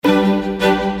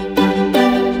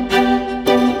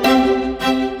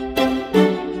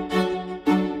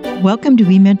Welcome to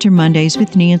We Mentor Mondays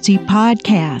with Nancy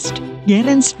podcast. Get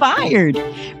inspired.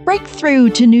 Break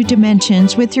through to new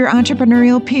dimensions with your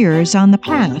entrepreneurial peers on the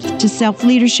path to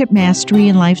self-leadership mastery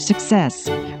and life success.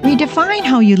 Redefine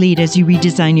how you lead as you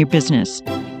redesign your business.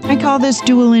 I call this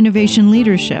dual innovation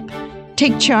leadership.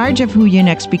 Take charge of who you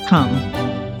next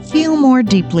become. Feel more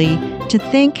deeply to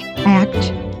think,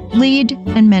 act, lead,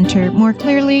 and mentor more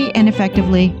clearly and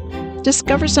effectively.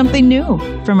 Discover something new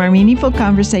from our meaningful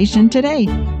conversation today.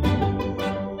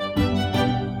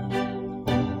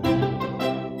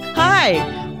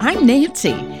 Hi, I'm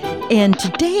Nancy, and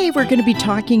today we're going to be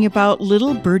talking about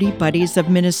Little Birdie Buddies of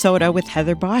Minnesota with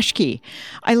Heather Boschke.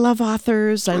 I love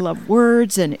authors, I love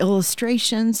words and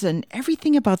illustrations and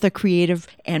everything about the creative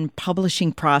and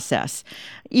publishing process,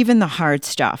 even the hard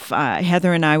stuff.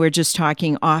 Heather and I were just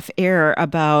talking off air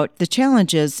about the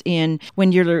challenges in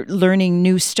when you're learning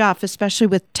new stuff, especially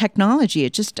with technology.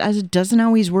 It just doesn't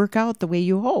always work out the way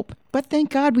you hope. But thank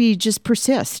God we just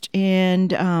persist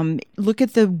and look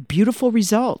at the beautiful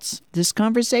results, this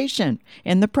conversation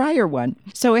and the prior one.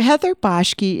 So Heather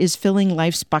Boschke is filling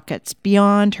life's buckets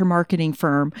beyond her marketing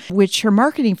firm, which her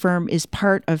marketing firm is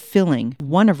part of filling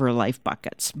one of her life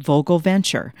buckets, Vogel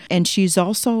Venture. And she's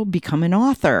also become an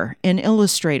author, an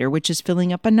illustrator, which is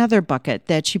filling up another bucket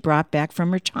that she brought back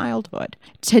from her childhood.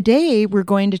 Today, we're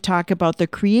going to talk about the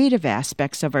creative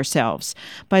aspects of ourselves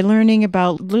by learning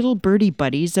about Little Birdie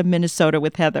Buddies of Minnesota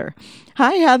with Heather.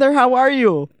 Hi, Heather. How are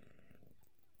you?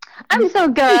 I'm so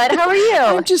good. How are you?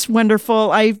 I'm just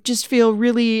wonderful. I just feel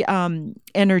really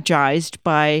energized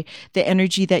by the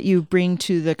energy that you bring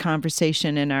to the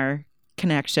conversation and our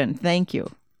connection. Thank you.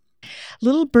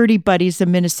 Little Birdie Buddies of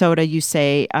Minnesota, you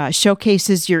say,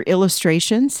 showcases your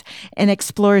illustrations and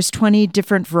explores 20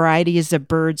 different varieties of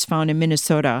birds found in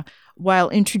Minnesota while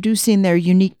introducing their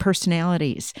unique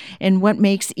personalities and what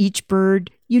makes each bird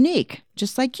unique,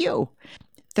 just like you.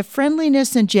 The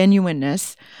friendliness and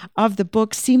genuineness of the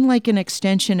book seem like an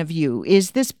extension of you.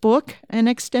 Is this book an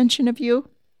extension of you?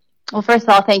 Well, first of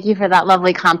all, thank you for that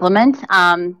lovely compliment.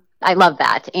 I love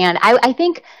that. And I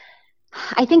think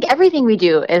everything we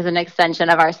do is an extension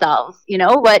of ourselves. You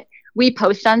know, what we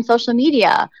post on social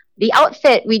media, the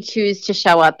outfit we choose to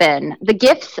show up in, the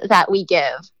gifts that we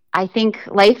give. I think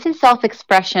life is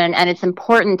self-expression, and it's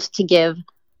important to give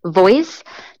voice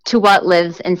to what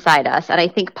lives inside us. And I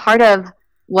think part of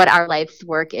what our life's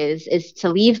work is to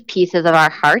leave pieces of our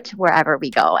heart wherever we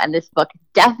go. And this book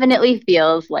definitely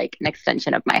feels like an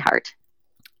extension of my heart.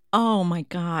 Oh my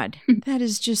God. That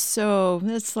is just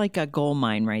that's like a gold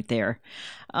mine right there.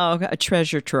 Oh, a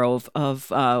treasure trove of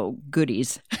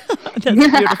goodies. That's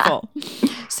beautiful.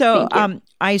 So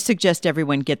I suggest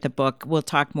everyone get the book. We'll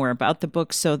talk more about the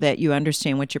book so that you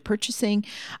understand what you're purchasing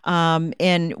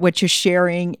and what you're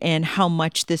sharing and how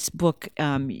much this book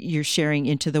you're sharing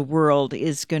into the world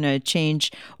is going to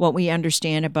change what we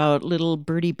understand about Little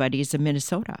Birdie Buddies of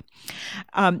Minnesota.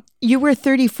 You were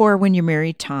 34 when you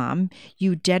married Tom.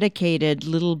 You dedicated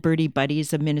Little Birdie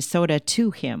Buddies of Minnesota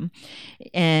to him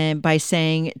and by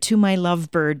saying, "To my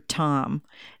lovebird, Tom,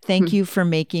 thank you for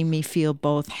making me feel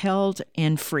both held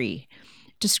and free."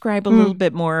 Describe a little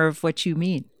bit more of what you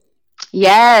mean.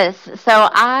 Yes. So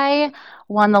I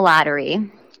won the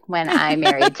lottery when I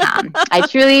married Tom. I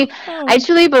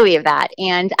truly believe that.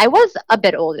 And I was a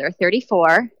bit older,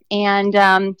 34.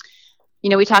 And,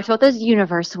 we talked about those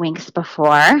universe winks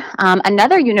before.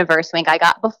 Another universe wink I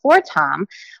got before Tom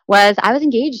was I was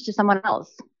engaged to someone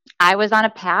else. I was on a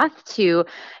path to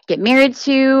get married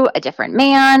to a different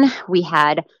man. We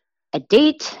had a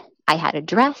date. I had a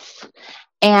dress.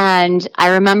 And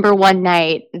I remember one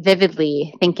night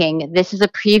vividly thinking, this is a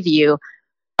preview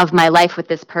of my life with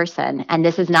this person, and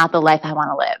this is not the life I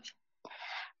want to live.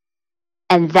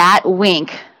 And that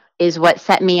wink is what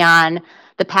set me on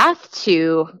the path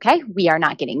to, okay, we are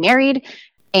not getting married.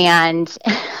 And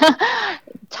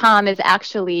Tom is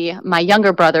actually my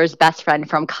younger brother's best friend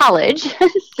from college.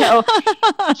 So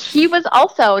he was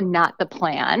also not the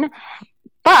plan.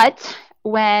 But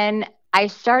when I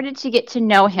started to get to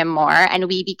know him more and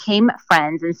we became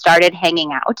friends and started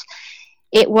hanging out,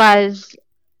 it was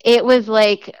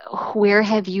like, where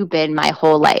have you been my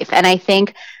whole life? And I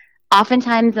think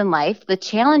oftentimes in life, the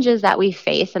challenges that we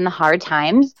face and the hard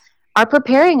times are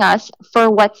preparing us for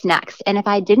what's next. And if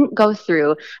I didn't go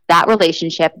through that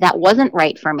relationship that wasn't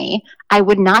right for me, I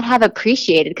would not have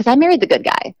appreciated, because I married the good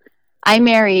guy. I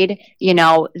married,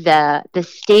 the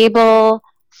stable,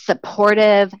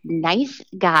 supportive, nice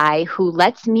guy who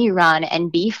lets me run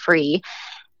and be free.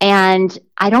 And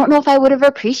I don't know if I would have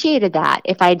appreciated that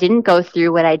if I didn't go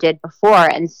through what I did before.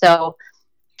 And so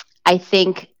I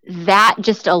think that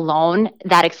just alone,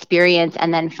 that experience,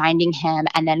 and then finding him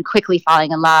and then quickly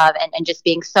falling in love and just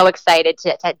being so excited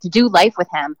to do life with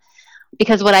him.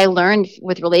 Because what I learned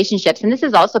with relationships, and this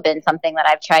has also been something that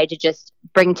I've tried to just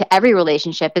bring to every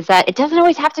relationship, is that it doesn't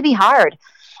always have to be hard.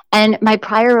 And my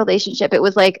prior relationship, it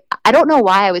was like, I don't know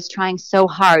why I was trying so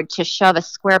hard to shove a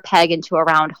square peg into a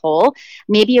round hole.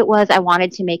 Maybe it was I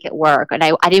wanted to make it work and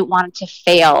I didn't want it to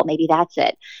fail. Maybe that's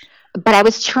it. But I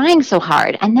was trying so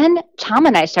hard. And then Tom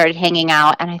and I started hanging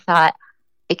out and I thought,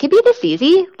 it could be this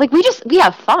easy. Like we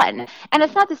have fun. And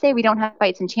it's not to say we don't have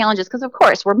fights and challenges, because of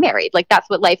course we're married. Like that's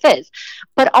what life is.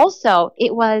 But also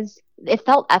it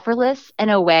felt effortless in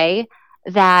a way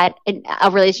that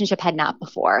a relationship had not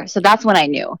before. So that's when I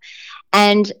knew.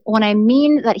 And when I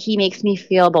mean that he makes me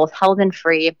feel both held and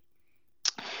free,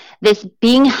 this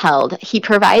being held, he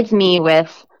provides me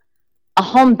with a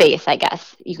home base, I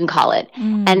guess you can call it,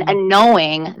 and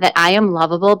knowing that I am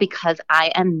lovable because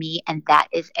I am me and that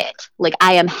is it. Like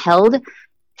I am held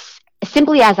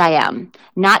simply as I am,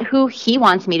 not who he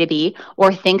wants me to be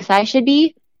or thinks I should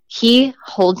be. He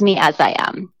holds me as I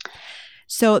am.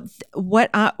 So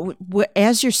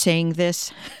as you're saying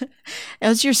this,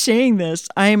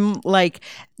 I'm like,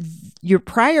 your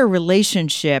prior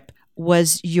relationship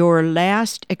was your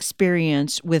last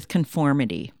experience with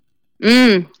conformity.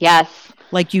 Yes.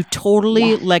 Like you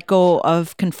totally let go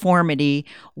of conformity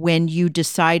when you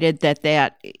decided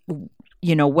that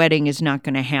wedding is not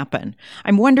going to happen.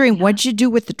 I'm wondering, what'd you do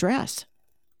with the dress?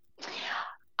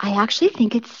 I actually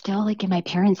think it's still like in my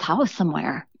parents' house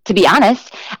somewhere, to be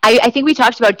honest. I think we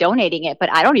talked about donating it, but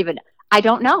I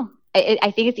don't know.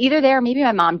 I think it's either there or maybe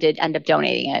my mom did end up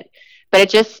donating it.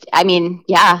 But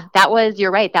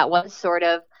you're right. That was sort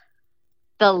of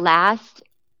the last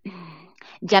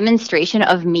demonstration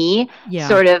of me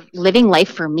sort of living life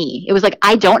for me. It was like,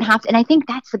 I don't have to. And I think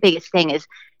that's the biggest thing is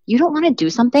you don't want to do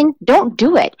something, don't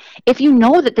do it. If you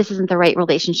know that this isn't the right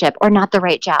relationship or not the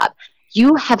right job,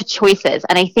 you have choices.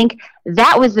 And I think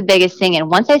that was the biggest thing. And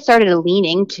once I started to lean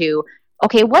into,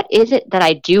 okay, what is it that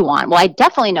I do want? Well, I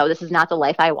definitely know this is not the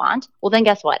life I want. Well, then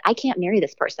guess what? I can't marry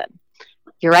this person.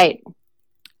 You're right.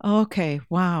 Okay.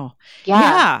 Wow.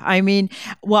 Yeah. I mean,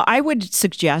 well, I would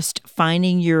suggest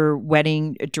finding your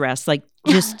wedding dress, like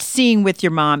just seeing with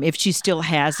your mom if she still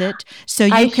has it, so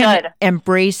you can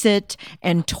embrace it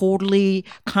and totally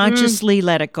consciously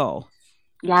let it go.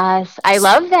 Yes. I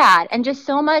love that. And just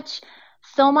so much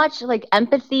like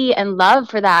empathy and love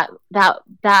for that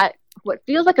what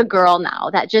feels like a girl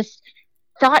now that just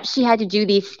thought she had to do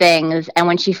these things. And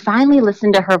when she finally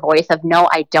listened to her voice of, no,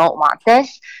 I don't want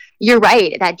this. You're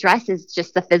right. That dress is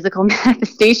just the physical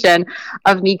manifestation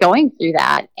of me going through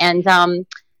that. And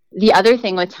the other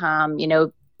thing with Tom,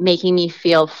 making me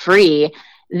feel free,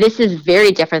 this is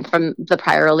very different from the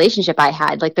prior relationship I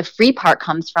had. Like the free part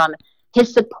comes from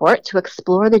his support to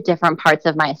explore the different parts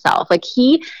of myself. Like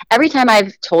every time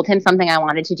I've told him something I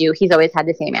wanted to do, he's always had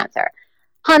the same answer.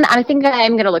 Hun, I think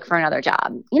I'm going to look for another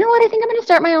job. You know what? I think I'm going to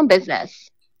start my own business.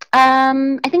 I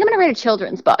think I'm going to write a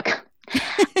children's book.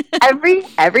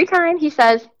 Every time he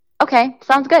says, okay,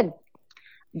 sounds good.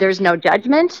 There's no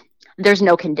judgment. There's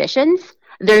no conditions.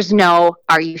 There's no,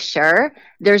 are you sure?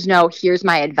 There's no, here's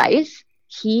my advice.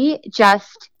 He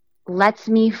just lets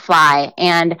me fly.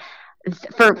 And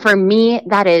for me,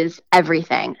 that is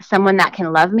everything. Someone that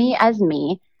can love me as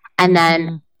me and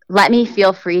then let me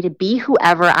feel free to be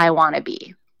whoever I want to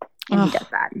be. And he does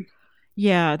that.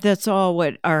 Yeah, that's all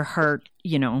what our heart,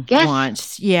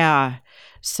 wants. Yeah.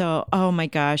 So, oh my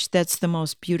gosh, that's the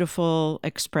most beautiful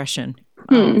expression.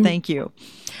 Thank you.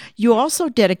 You also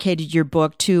dedicated your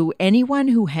book to anyone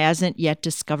who hasn't yet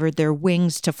discovered their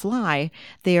wings to fly.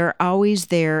 They are always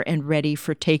there and ready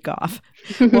for takeoff.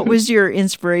 What was your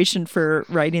inspiration for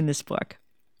writing this book?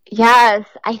 Yes,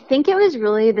 I think it was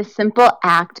really the simple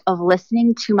act of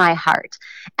listening to my heart.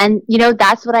 And,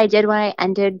 that's what I did when I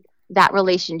ended that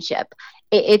relationship.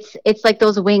 It's like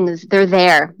those wings, they're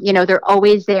there, they're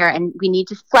always there, and we need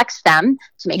to flex them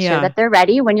to make sure that they're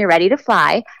ready when you're ready to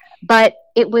fly. But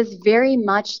it was very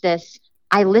much this,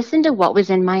 I listened to what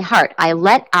was in my heart. I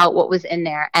let out what was in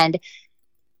there. And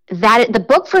that the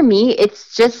book for me,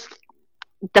 it's just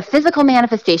the physical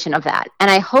manifestation of that.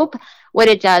 And I hope what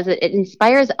it does, it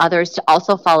inspires others to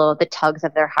also follow the tugs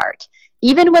of their heart,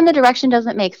 even when the direction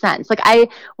doesn't make sense. Like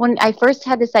when I first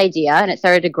had this idea and it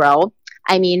started to grow,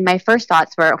 my first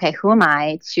thoughts were, okay, who am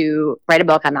I to write a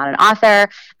book? I'm not an author.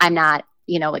 I'm not,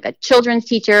 like a children's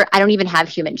teacher. I don't even have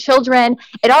human children.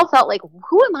 It all felt like,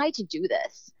 who am I to do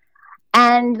this?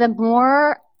 And the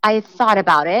more I thought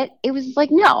about it, it was like,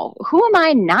 no, who am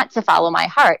I not to follow my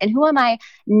heart? And who am I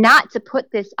not to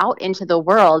put this out into the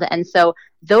world? And so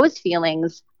those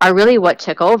feelings are really what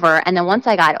took over. And then once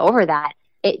I got over that,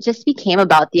 it just became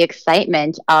about the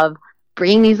excitement of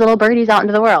bringing these little birdies out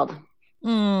into the world.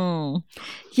 Mm.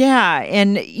 Yeah,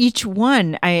 and each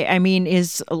one, I mean,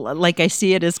 is like I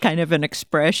see it as kind of an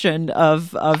expression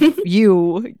of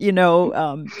you,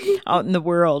 out in the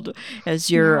world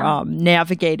as you're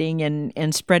navigating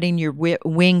and spreading your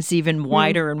wings even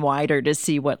wider and wider to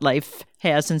see what life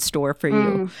has in store for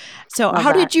you. So,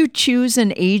 how did you choose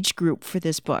an age group for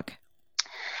this book?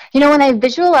 When I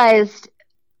visualized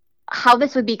how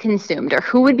this would be consumed or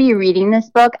who would be reading this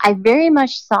book, I very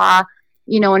much saw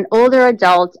an older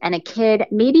adult and a kid,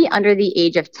 maybe under the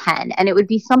age of 10. And it would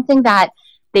be something that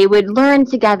they would learn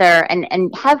together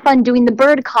and have fun doing the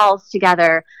bird calls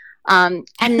together. And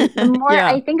the more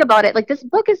I think about it, like this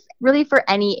book is really for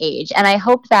any age. And I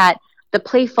hope that the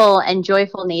playful and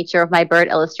joyful nature of my bird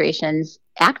illustrations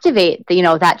activate,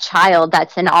 that child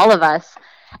that's in all of us.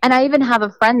 And I even have a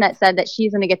friend that said that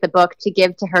she's going to get the book to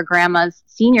give to her grandma's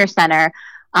senior center,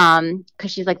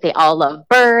 because she's like, they all love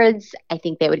birds. I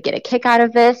think they would get a kick out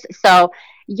of this. So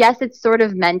yes, it's sort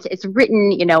of it's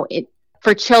written,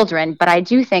 for children, but I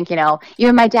do think,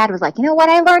 even my dad was like, you know what,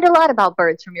 I learned a lot about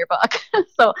birds from your book.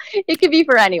 So it could be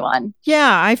for anyone.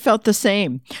 Yeah, I felt the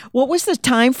same. What was the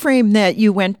time frame that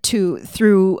you went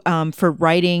through for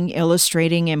writing,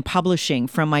 illustrating, and publishing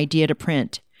from idea to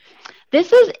print?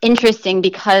 This is interesting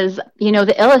because,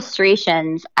 the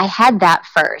illustrations, I had that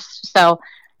first. So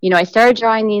I started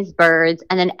drawing these birds,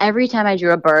 and then every time I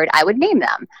drew a bird, I would name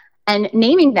them. And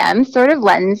naming them sort of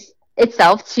lends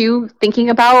itself to thinking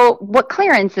about what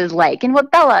Clarence is like and what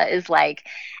Bella is like.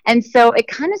 And so it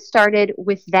kind of started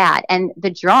with that. And the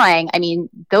drawing, I mean,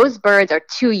 those birds are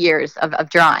 2 years of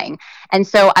drawing. And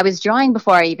so I was drawing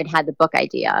before I even had the book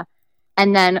idea.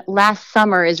 And then last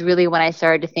summer is really when I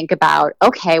started to think about,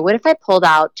 okay, what if I pulled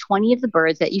out 20 of the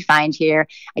birds that you find here?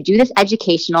 I do this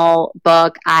educational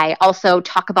book. I also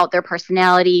talk about their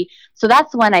personality. So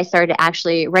that's when I started to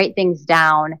actually write things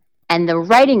down. And the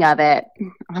writing of it,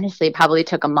 honestly, probably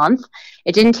took a month.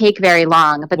 It didn't take very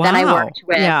long. But then I worked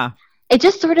with... Yeah. It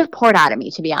just sort of poured out of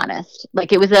me, to be honest.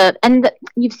 Like it was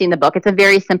you've seen the book. It's a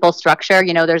very simple structure.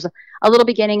 There's a little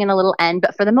beginning and a little end,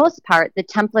 but for the most part, the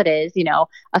template is,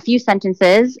 a few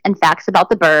sentences and facts about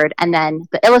the bird, and then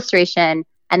the illustration,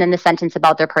 and then the sentence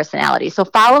about their personality. So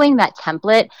following that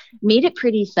template made it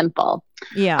pretty simple.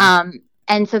 Yeah.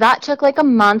 And so that took like a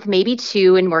month, maybe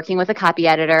 2, in working with a copy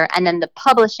editor. And then the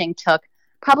publishing took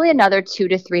probably another 2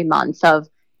 to 3 months of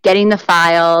getting the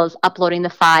files, uploading the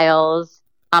files.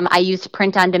 I used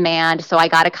print on demand, so I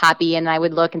got a copy and I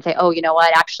would look and say, oh, you know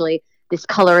what, actually, this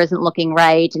color isn't looking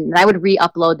right. And I would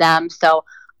re-upload them. So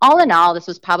all in all, this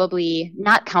was probably,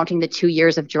 not counting the 2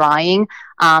 years of drawing,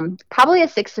 probably a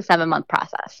 6 to 7 month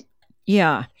process.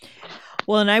 Yeah.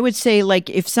 Well, and I would say, like,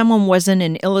 if someone wasn't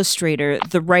an illustrator,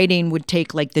 the writing would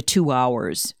take like the 2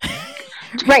 hours.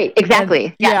 Right, exactly.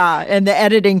 And, yes. Yeah, and the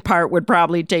editing part would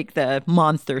probably take the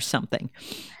month or something.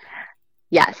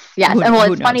 Yes. And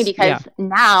well, it's funny because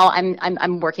now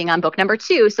I'm working on book number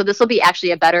 2. So this will be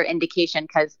actually a better indication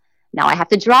because now I have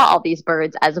to draw all these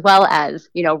birds as well as,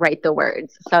 write the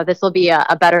words. So this will be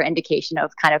a better indication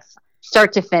of kind of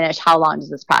start to finish, how long does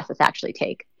this process actually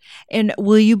take? And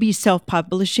will you be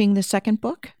self-publishing the second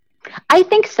book? I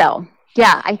think so.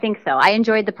 Yeah, I think so. I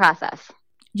enjoyed the process.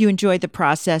 You enjoyed the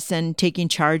process and taking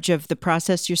charge of the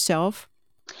process yourself?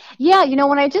 Yeah,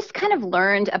 when I just kind of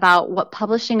learned about what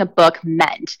publishing a book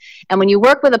meant. And when you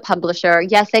work with a publisher,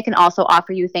 yes, they can also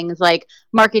offer you things like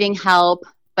marketing help.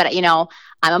 But, I'm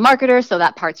a marketer, so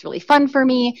that part's really fun for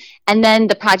me. And then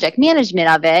the project management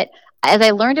of it, as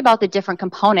I learned about the different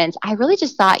components, I really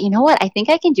just thought, you know what, I think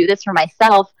I can do this for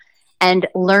myself. And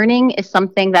learning is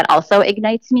something that also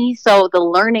ignites me. So the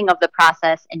learning of the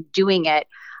process and doing it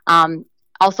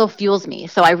also fuels me.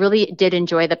 So I really did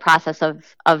enjoy the process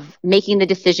of making the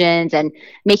decisions and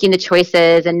making the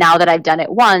choices. And now that I've done it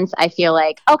once, I feel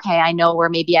like, okay, I know where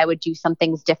maybe I would do some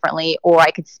things differently, or I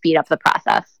could speed up the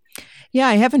process. Yeah,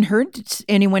 I haven't heard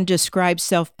anyone describe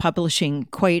self-publishing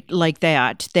quite like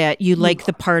that you like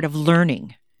the part of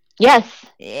learning. Yes.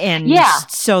 And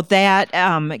so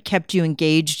that kept you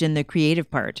engaged in the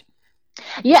creative part.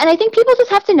 Yeah, and I think people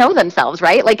just have to know themselves,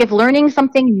 right? Like if learning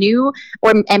something new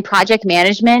and project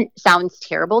management sounds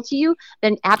terrible to you,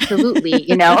 then absolutely,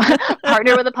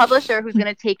 partner with a publisher who's going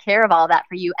to take care of all that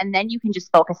for you. And then you can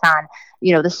just focus on,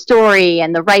 the story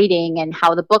and the writing and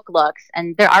how the book looks.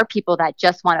 And there are people that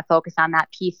just want to focus on that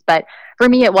piece. But for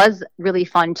me, it was really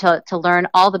fun to learn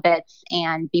all the bits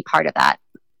and be part of that.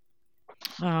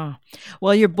 Oh,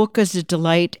 well, your book is a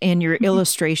delight, and your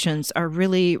illustrations are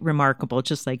really remarkable,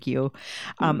 just like you.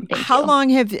 Thank How you.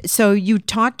 long so you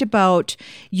talked about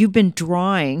you've been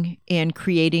drawing and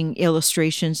creating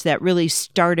illustrations that really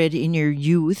started in your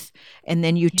youth, and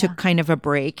then you Yeah. took kind of a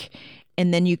break,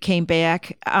 and then you came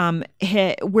back.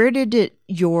 Where did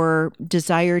your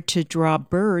desire to draw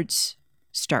birds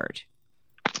start?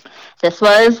 This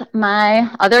was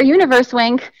my other universe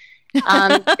wink.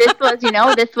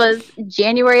 This was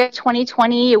January of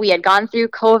 2020. We had gone through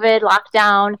COVID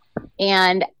lockdown,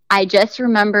 and I just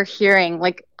remember hearing,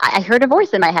 like, I heard a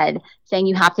voice in my head saying,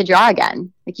 "You have to draw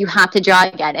again. Like, you have to draw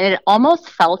again." And it almost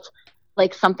felt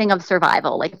like something of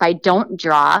survival. Like, if I don't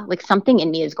draw, like, something in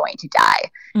me is going to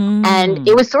die. And Mm,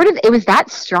 it was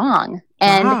that strong.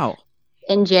 And wow.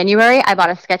 in January, I bought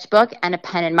a sketchbook and a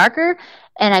pen and marker,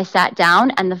 and I sat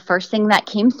down, and the first thing that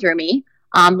came through me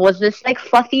was this like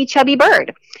fluffy, chubby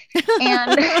bird.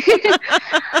 And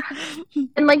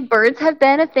and like birds have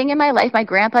been a thing in my life. My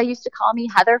grandpa used to call me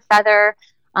Heather Feather,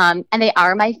 and they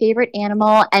are my favorite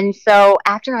animal. And so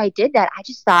after I did that, I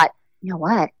just thought, you know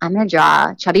what? I'm going to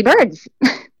draw chubby birds.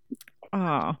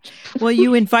 Oh, well,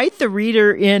 you invite the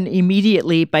reader in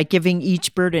immediately by giving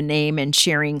each bird a name and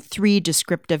sharing 3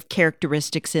 descriptive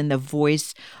characteristics in the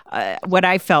voice, what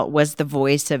I felt was the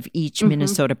voice of each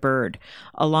Minnesota bird,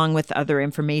 along with other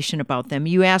information about them.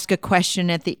 You ask a question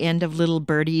at the end of Little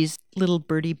Birdie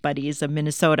Buddies of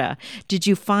Minnesota. Did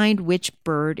you find which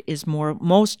bird is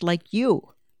most like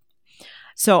you?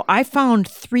 So I found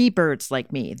 3 birds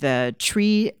like me. The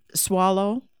tree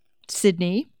swallow,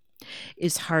 Sydney,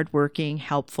 is hardworking,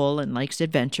 helpful, and likes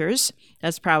adventures.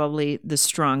 That's probably the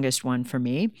strongest one for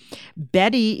me.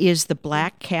 Betty is the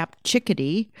black-capped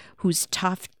chickadee who's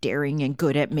tough, daring, and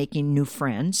good at making new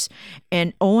friends.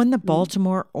 And Owen the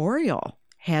Baltimore Oriole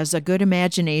has a good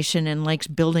imagination and likes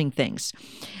building things.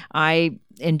 I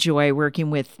enjoy working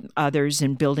with others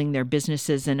and building their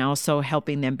businesses and also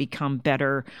helping them become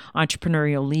better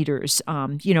entrepreneurial leaders,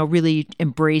 really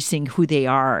embracing who they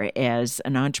are as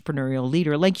an entrepreneurial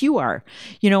leader like you are.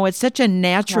 It's such a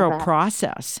natural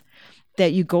process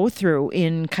that you go through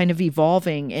in kind of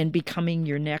evolving and becoming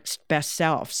your next best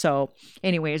self. So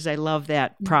anyways, I love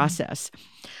that process.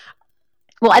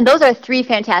 Well, and those are 3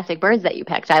 fantastic birds that you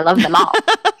picked. I love them all.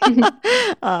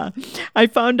 I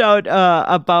found out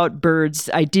about birds.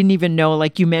 I didn't even know,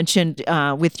 like you mentioned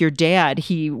with your dad,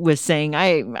 he was saying,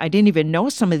 I didn't even know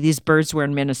some of these birds were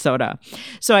in Minnesota.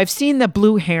 So I've seen the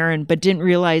blue heron, but didn't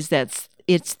realize that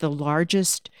it's the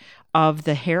largest of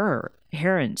the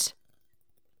herons.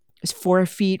 It's 4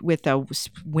 feet with a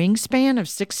wingspan of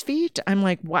 6 feet. I'm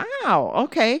like, wow,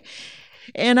 okay.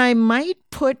 And I might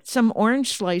put some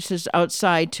orange slices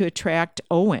outside to attract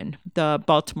Owen, the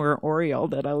Baltimore Oriole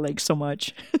that I like so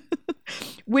much.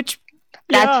 That's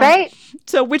right.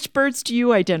 So which birds do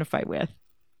you identify with?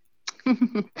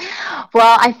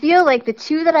 Well, I feel like the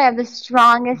 2 that I have the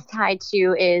strongest tie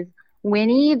to is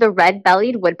Winnie, the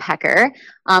red-bellied woodpecker,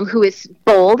 who is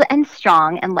bold and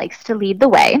strong and likes to lead the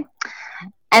way.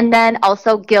 And then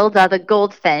also Gilda, the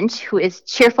goldfinch, who is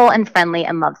cheerful and friendly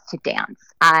and loves to dance.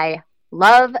 I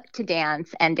love to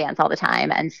dance and dance all the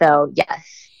time. And so,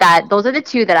 yes, those are the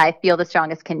 2 that I feel the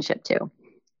strongest kinship to.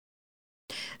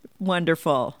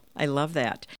 Wonderful. I love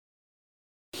that.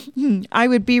 I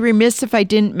would be remiss if I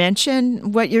didn't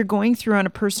mention what you're going through on a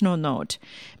personal note.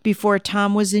 Before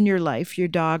Tom was in your life, your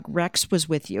dog Rex was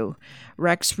with you.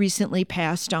 Rex recently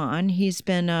passed on. He's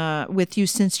been with you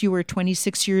since you were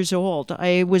 26 years old.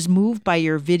 I was moved by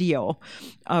your video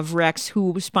of Rex,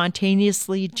 who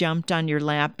spontaneously jumped on your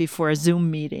lap before a Zoom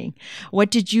meeting.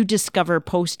 What did you discover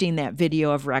posting that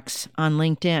video of Rex on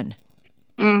LinkedIn?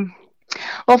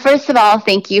 Well, first of all,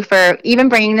 thank you for even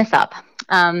bringing this up.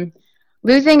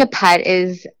 Losing a pet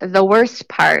is the worst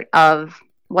part of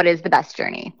what is the best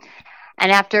journey.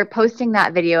 And after posting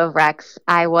that video of Rex,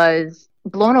 I was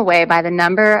blown away by the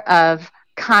number of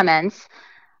comments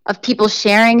of people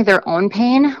sharing their own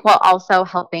pain while also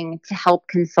helping to help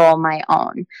console my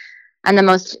own. And the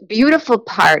most beautiful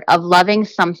part of loving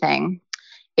something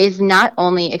is not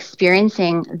only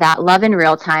experiencing that love in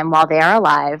real time while they are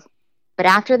alive, but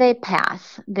after they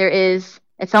pass,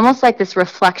 it's almost like this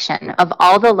reflection of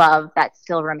all the love that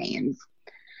still remains.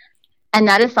 And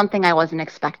that is something I wasn't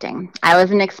expecting. I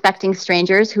wasn't expecting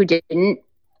strangers who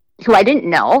I didn't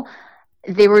know.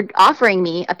 They were offering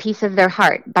me a piece of their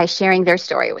heart by sharing their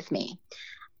story with me.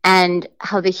 And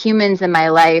how the humans in my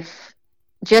life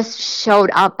just showed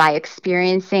up by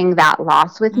experiencing that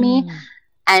loss with me.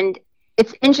 And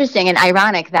it's interesting and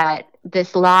ironic that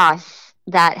this loss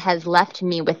that has left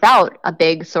me without a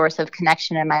big source of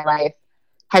connection in my life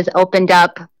has opened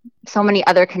up so many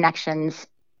other connections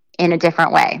in a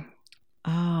different way.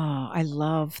 Oh, I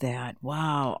love that.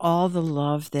 Wow. All the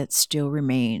love that still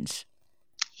remains.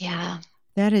 Yeah.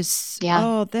 That is, Yeah.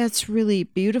 oh, that's really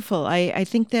beautiful. I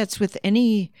think that's with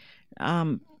any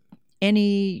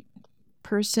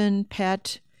person,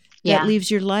 pet that Yeah. leaves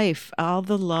your life, all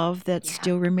the love that Yeah.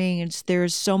 still remains.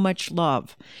 There's so much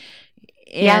love.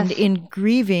 And Yes. in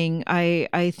grieving,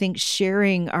 I think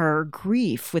sharing our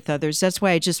grief with others, that's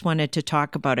why I just wanted to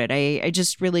talk about it. I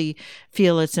just really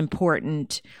feel it's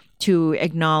important to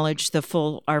acknowledge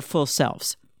our full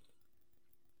selves.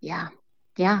 Yeah.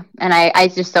 Yeah. And I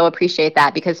just so appreciate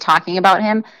that, because talking about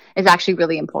him is actually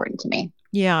really important to me.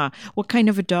 Yeah. What kind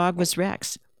of a dog was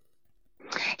Rex?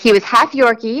 He was half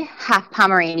Yorkie, half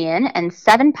Pomeranian, and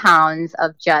 7 pounds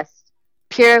of just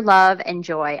pure love and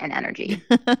joy and energy.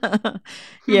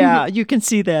 Yeah, you can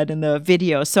see that in the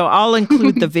video. So I'll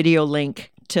include the video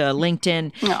link to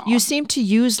LinkedIn. Aw. You seem to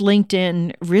use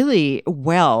LinkedIn really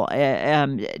well.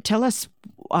 Tell us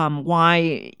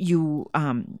why you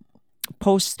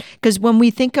post, because when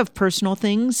we think of personal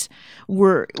things,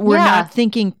 we're Yeah. not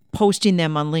thinking posting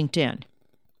them on LinkedIn.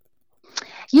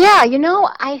 Yeah,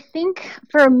 I think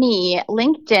for me,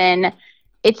 LinkedIn,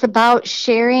 it's about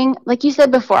sharing, like you said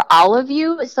before, all of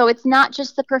you. So it's not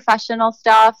just the professional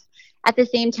stuff. At the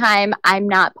same time, I'm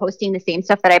not posting the same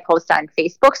stuff that I post on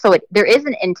Facebook. So there is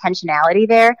an intentionality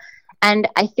there. And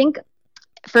I think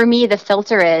for me, the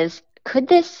filter is, could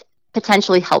this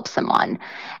potentially help someone?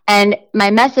 And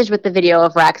my message with the video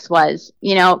of Rex was,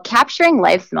 capturing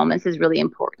life's moments is really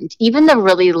important. Even the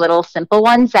really little simple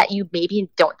ones that you maybe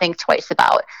don't think twice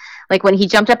about. Like when he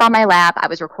jumped up on my lap, I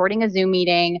was recording a Zoom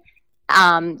meeting.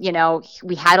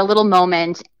 We had a little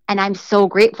moment, and I'm so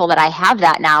grateful that I have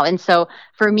that now. And so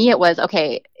for me, it was,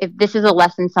 okay, if this is a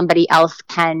lesson somebody else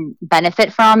can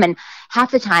benefit from, and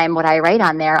half the time what I write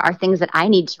on there are things that I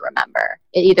need to remember.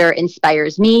 It either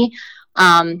inspires me,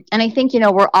 and I think,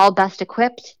 we're all best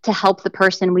equipped to help the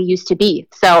person we used to be.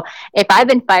 So if I've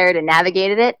been fired and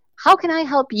navigated it, how can I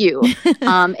help you?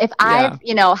 If I've,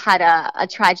 had a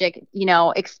tragic,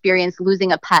 experience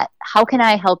losing a pet, how can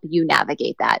I help you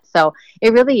navigate that? So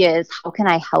it really is, how can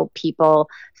I help people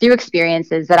through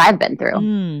experiences that I've been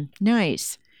through?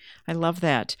 Nice. I love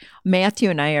that.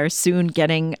 Matthew and I are soon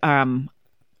getting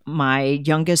my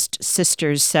youngest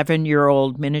sister's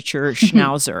 7-year-old miniature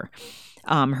schnauzer.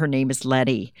 Her name is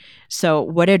Letty. So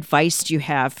what advice do you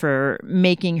have for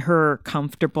making her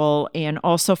comfortable, and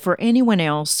also for anyone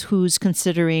else who's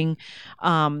considering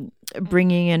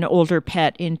bringing an older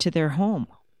pet into their home?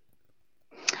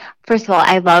 First of all,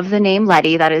 I love the name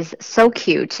Letty. That is so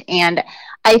cute. And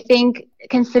I think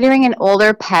considering an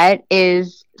older pet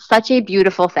is such a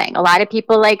beautiful thing. A lot of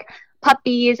people like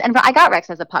puppies, and I got Rex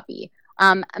as a puppy.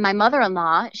 My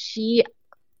mother-in-law, she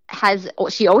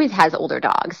always has older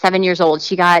dogs. 7 years old.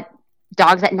 She got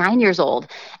dogs at 9 years old.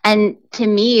 And to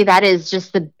me, that is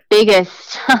just the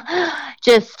biggest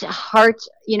just heart,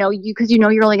 because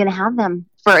you're only going to have them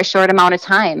for a short amount of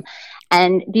time.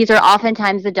 And these are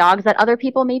oftentimes the dogs that other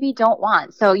people maybe don't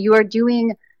want. So you are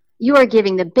giving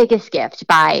the biggest gift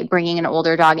by bringing an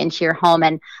older dog into your home.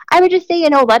 And I would just say,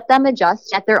 let them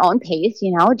adjust at their own pace.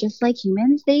 Just like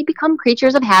humans, they become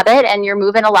creatures of habit, and you're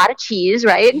moving a lot of cheese,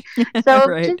 right? So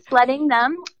Right. Just letting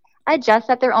them adjust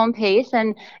at their own pace,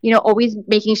 and, always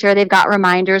making sure they've got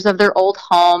reminders of their old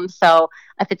home. So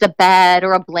if it's a bed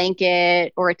or a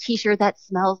blanket or a t-shirt that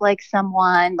smells like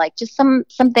someone, like just some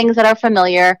things that are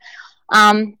familiar.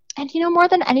 And, more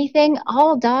than anything,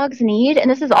 all dogs need, and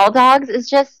this is all dogs, is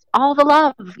just all the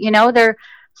love. They're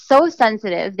so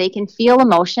sensitive. They can feel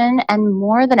emotion. And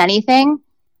more than anything,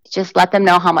 just let them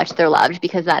know how much they're loved,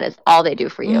 because that is all they do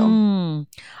for you.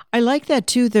 I like that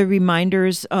too. The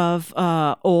reminders of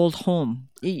old home,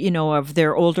 of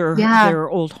their old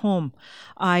home.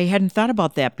 I hadn't thought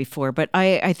about that before, but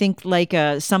I think like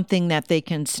something that they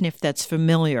can sniff that's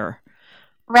familiar.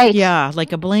 Right. Yeah,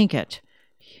 like a blanket.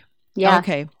 Yeah.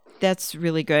 Okay. That's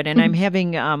really good. And I'm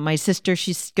having my sister,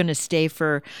 she's going to stay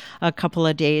for a couple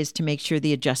of days to make sure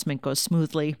the adjustment goes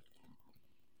smoothly.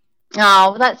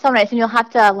 Oh, well, that's so nice. And you'll have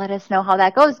to let us know how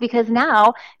that goes, because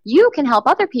now you can help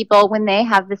other people when they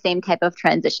have the same type of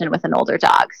transition with an older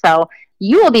dog. So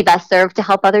you will be best served to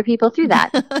help other people through that.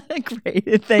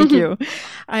 Great. Thank you.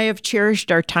 I have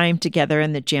cherished our time together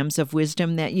and the gems of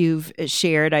wisdom that you've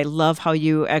shared. I love how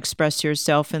you express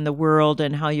yourself in the world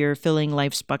and how you're filling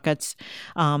life's buckets.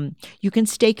 You can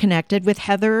stay connected with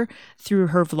Heather through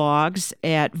her vlogs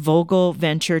at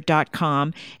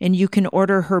vogelventure.com, and you can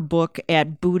order her book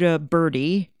at Buddha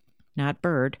Birdie, not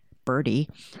bird, birdie.com.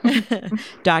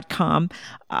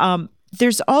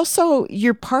 There's also,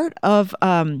 you're part of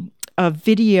a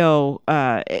video.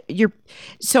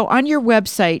 So on your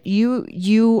website,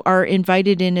 you are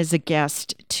invited in as a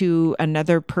guest to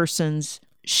another person's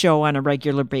show on a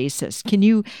regular basis. Can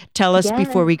you tell us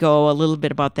before we go a little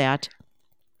bit about that?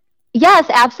 Yes,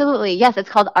 absolutely. Yes, it's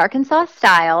called Arkansas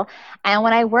Style. And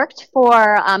when I worked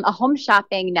for a home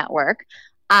shopping network,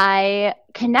 I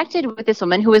connected with this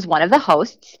woman who was one of the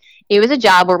hosts. It was a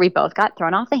job where we both got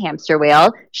thrown off the hamster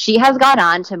wheel. She has gone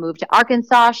on to move to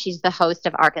Arkansas. She's the host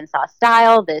of Arkansas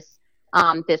Style, this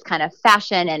kind of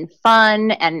fashion and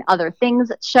fun and other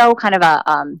things show, kind of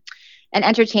an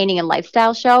entertaining and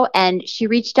lifestyle show. And she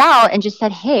reached out and just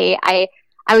said, "Hey, I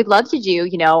would love to do,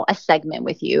 a segment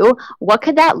with you. What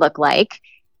could that look like?"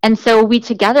 And so we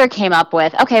together came up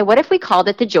with, okay, what if we called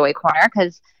it the Joy Corner?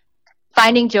 Because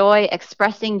finding joy,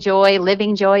 expressing joy,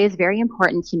 living joy is very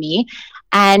important to me.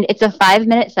 And it's a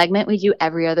 5-minute segment we do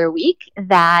every other week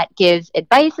that gives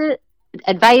advice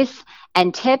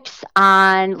and tips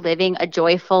on living a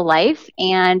joyful life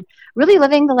and really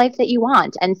living the life that you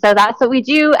want. And so that's what we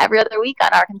do every other week on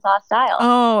Arkansas Style.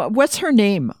 Oh, what's her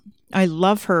name? I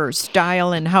love her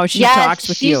style and how she talks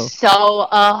with you.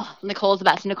 Nicole's the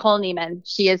best. Nicole Neiman.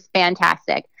 She is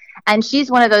fantastic. And she's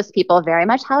one of those people, very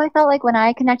much how I felt like when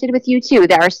I connected with you too.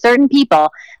 There are certain people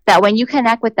that when you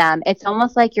connect with them, it's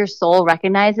almost like your soul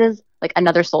recognizes like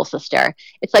another soul sister.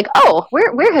 It's like, oh,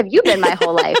 where have you been my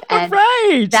whole life? And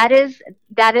right. that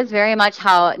is very much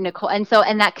how Nicole, and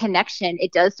that connection,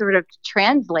 it does sort of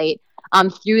translate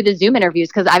through the Zoom interviews,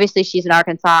 because obviously she's in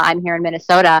Arkansas, I'm here in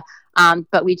Minnesota.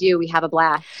 But we have a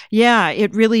blast. Yeah,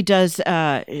 it really does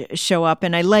show up.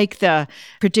 And I like the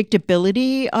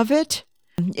predictability of it.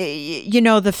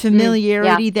 The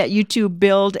familiarity that you two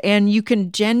build, and you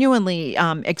can genuinely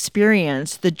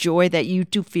experience the joy that you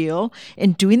two feel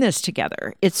in doing this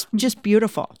together. It's just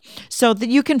beautiful. So that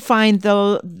you can find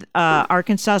the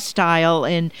Arkansas Style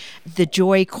in the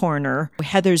Joy Corner,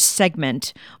 Heather's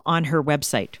segment on her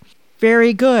website.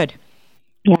 Very good.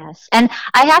 Yes. And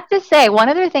I have to say, one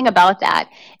other thing about that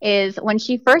is when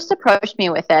she first approached me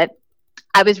with it,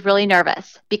 I was really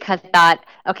nervous because I thought,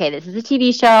 okay, this is a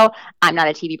TV show. I'm not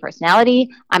a TV personality.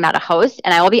 I'm not a host.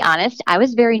 And I will be honest, I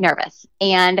was very nervous.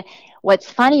 And what's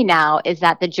funny now is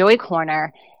that the Joy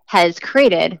Corner has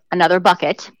created another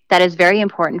bucket that is very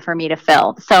important for me to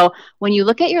fill. So when you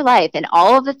look at your life and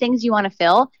all of the things you want to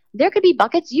fill, there could be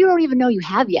buckets you don't even know you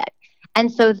have yet. And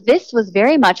so this was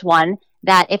very much one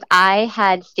that if I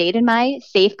had stayed in my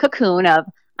safe cocoon of,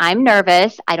 I'm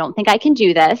nervous, I don't think I can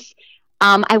do this,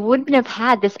 I wouldn't have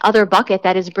had this other bucket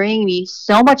that is bringing me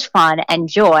so much fun and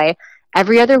joy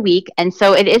every other week. And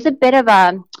so it is a bit of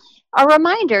a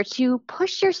reminder to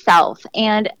push yourself.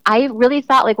 And I really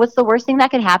thought, like, what's the worst thing that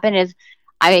could happen is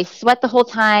I sweat the whole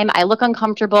time, I look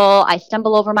uncomfortable, I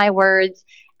stumble over my words,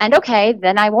 and okay,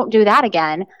 then I won't do that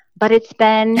again. But it's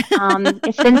been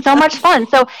so much fun.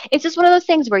 So it's just one of those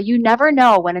things where you never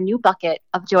know when a new bucket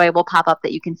of joy will pop up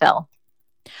that you can fill.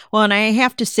 Well, and I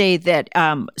have to say that,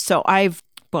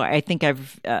 I think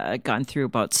I've gone through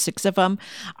about 6 of them.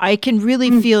 I can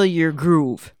really feel your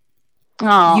groove.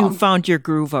 Oh, you found your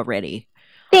groove already.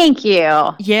 Thank you.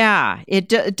 Yeah, it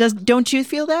does. Don't you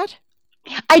feel that?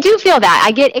 I do feel that.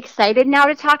 I get excited now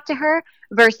to talk to her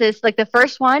versus like the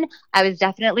first one, I was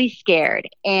definitely scared.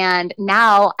 And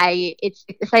now it's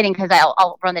exciting because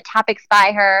I'll run the topics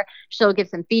by her. She'll give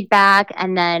some feedback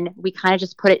and then we kind of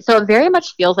just put it. So it very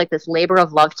much feels like this labor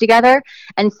of love together.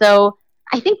 And so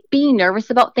I think being nervous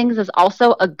about things is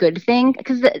also a good thing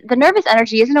because the nervous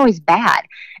energy isn't always bad.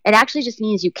 It actually just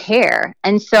means you care.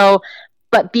 And so,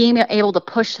 but being able to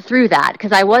push through that,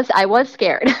 because I was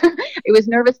scared. It was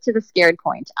nervous to the scared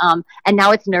point. And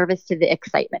now it's nervous to the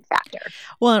excitement factor.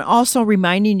 Well, and also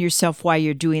reminding yourself why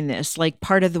you're doing this. Like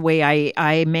part of the way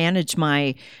I manage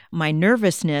my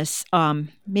nervousness,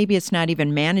 maybe it's not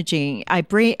even managing.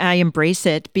 I embrace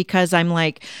it because I'm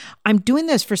like, I'm doing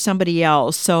this for somebody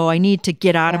else. So I need to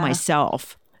get out of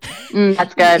myself.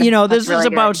 That's good. This is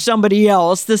about somebody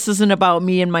else. This isn't about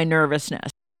me and my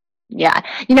nervousness. Yeah.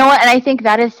 You know what? And I think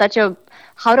that is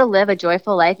how to live a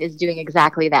joyful life is doing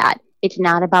exactly that. It's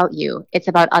not about you. It's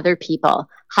about other people.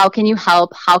 How can you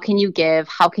help? How can you give?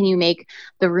 How can you make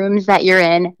the rooms that you're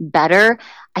in better?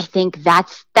 I think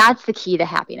that's the key to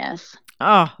happiness.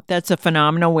 Oh, that's a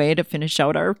phenomenal way to finish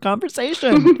out our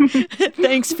conversation.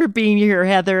 Thanks for being here,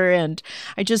 Heather. And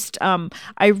I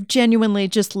genuinely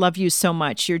just love you so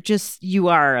much. You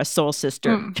are a soul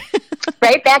sister.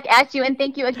 Right back at you. And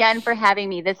thank you again for having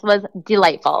me. This was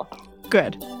delightful.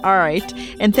 Good. All right.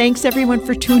 And thanks everyone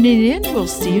for tuning in. We'll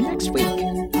see you next week.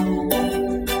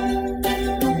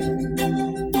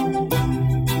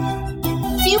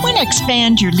 Feel want to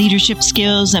expand your leadership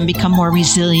skills and become more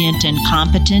resilient and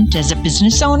competent as a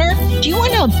business owner? Do you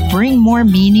want to bring more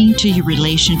meaning to your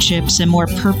relationships and more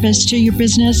purpose to your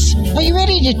business? Are you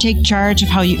ready to take charge of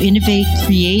how you innovate,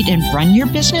 create, and run your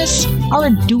business?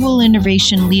 Our dual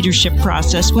innovation leadership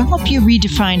process will help you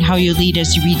redefine how you lead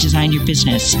as you redesign your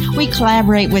business. We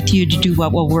collaborate with you to do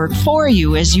what will work for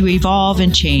you as you evolve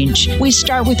and change. We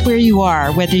start with where you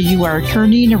are, whether you are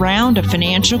turning around a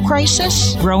financial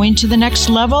crisis, growing to the next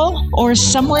level, or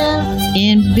somewhere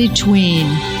in between.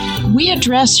 We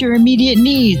address your immediate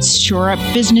needs, shore up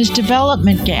business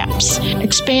development gaps,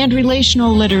 expand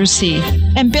relational literacy,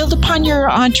 and build upon your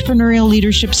entrepreneurial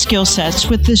leadership skill sets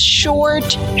with this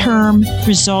short-term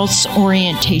results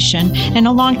orientation and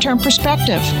a long-term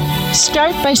perspective.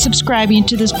 Start by subscribing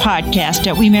to this podcast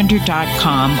at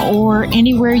WeMentor.com or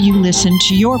anywhere you listen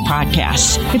to your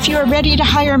podcasts. If you are ready to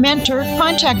hire a mentor,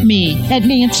 contact me at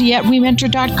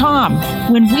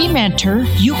Nancy@WeMentor.com. When we mentor,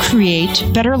 you create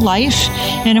better life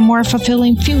and a more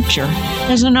fulfilling future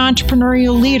as an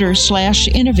entrepreneurial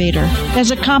leader/innovator, as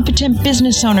a competent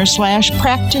business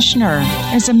owner/practitioner,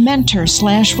 as a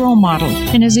mentor/role model,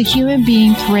 and as a human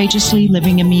being courageously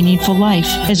living a meaningful life.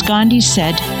 As Gandhi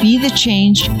said, be the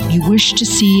change you wish to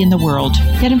see in the world.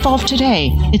 Get involved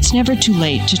today. It's never too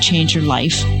late to change your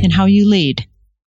life and how you lead.